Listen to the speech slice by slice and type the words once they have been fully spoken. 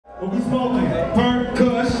What we smoking? Perk,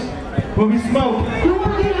 Kush. What we smoking?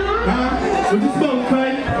 Huh? What you smoking,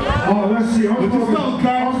 Craig? Oh, let's see. What you smoking,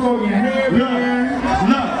 Craig? I'm smoking head, man.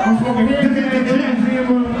 Look. I'm smoking head,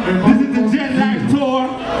 This is the Jet Life Tour.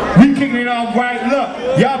 We kicking it off right.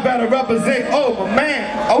 Look, y'all better represent. Oh, but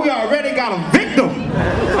man, we already got a victim.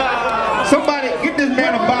 Somebody get this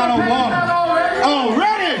man a bottle of water.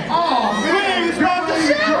 Already? Oh, man. We ain't even supposed to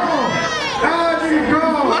shit.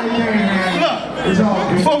 Look,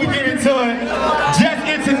 before we get into it, Jet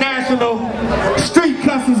International Street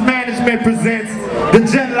Customs Management presents the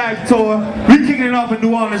Jet Life Tour. We kicking it off in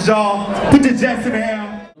New Orleans, y'all. Put your jets in the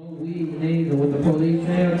air. We need with the police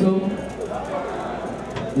saying too.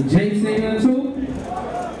 The Jake saying too.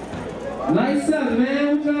 Lights up,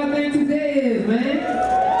 man. What y'all think today is, man?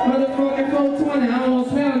 Motherfucking 420. I don't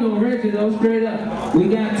smell no Reggie though, straight up. We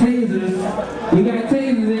got tasers. We got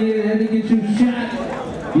tasers in here that can get you shot.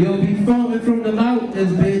 You'll be foaming from the mouth, this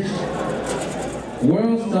bitch.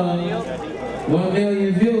 World star. 1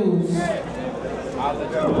 million views.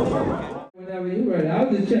 Whenever you ready. I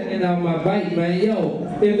was just checking out my bike, man.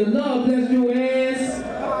 Yo, if the Lord bless your ass,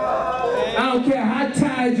 I don't care how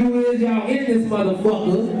tired you is, y'all in this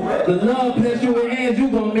motherfucker. The Lord bless your ass, you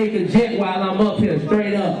gonna make a jet while I'm up here,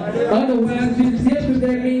 straight up. Otherwise, just jet, cause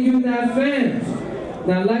that mean you not fans.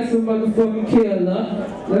 Now, like some motherfucking killer,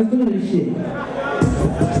 let's do this shit.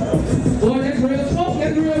 Boy, that's real smoke,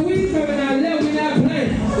 that's real weed coming out there, we not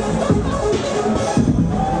playing.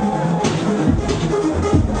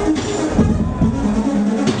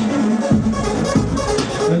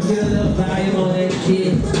 Let's get a little volume on that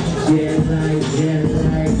shit. Jet life, jet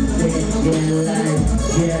life, jet life,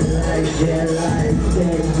 jet life, jet life,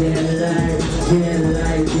 jet life, jet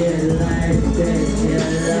life, jet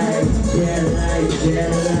life, jet life, jet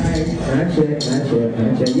life. Not yet.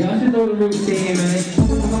 Y'all should know the routine, man.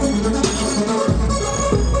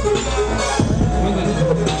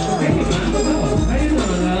 Hey, man. How you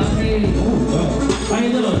doing, love? Hey, how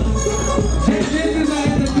you doing? Jet is in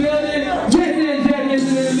the building. Jet in the building.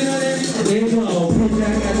 There you go. Bitch, I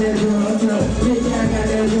got that drum flow. Bitch, I got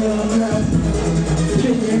that drum flow.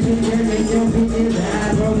 Bitch, that make your bitches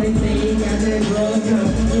high, bro. They say he got that drug flow.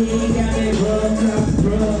 He ain't got that drug flow.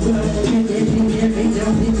 Bitch, that make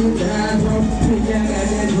your bitches high, bro. Bitch, I got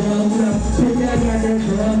that drug flow. Bitch, I got that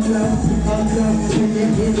drug flow.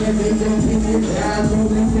 Bitch, that make your bitches high, bro.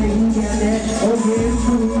 They say he got that. Oh, yeah, it's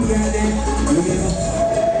true, he got that. Yeah.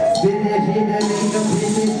 Bitch, that shit that make your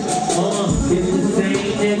bitches. It's the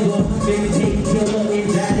same nigga. Bitch, take killer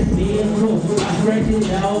inside the vehicle. I stretch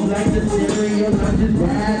it out like the cereal. I just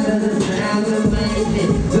ride to the sound of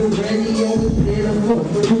lightning. The radio is pitiful.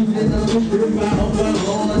 Cruising up the strip out my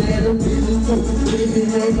horn at a physical.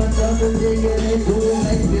 Bitches ain't another nigga. They do it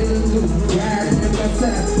like physical. Riding in my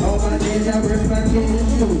side. All my days I rip my tennis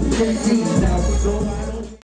shoes. Check these out.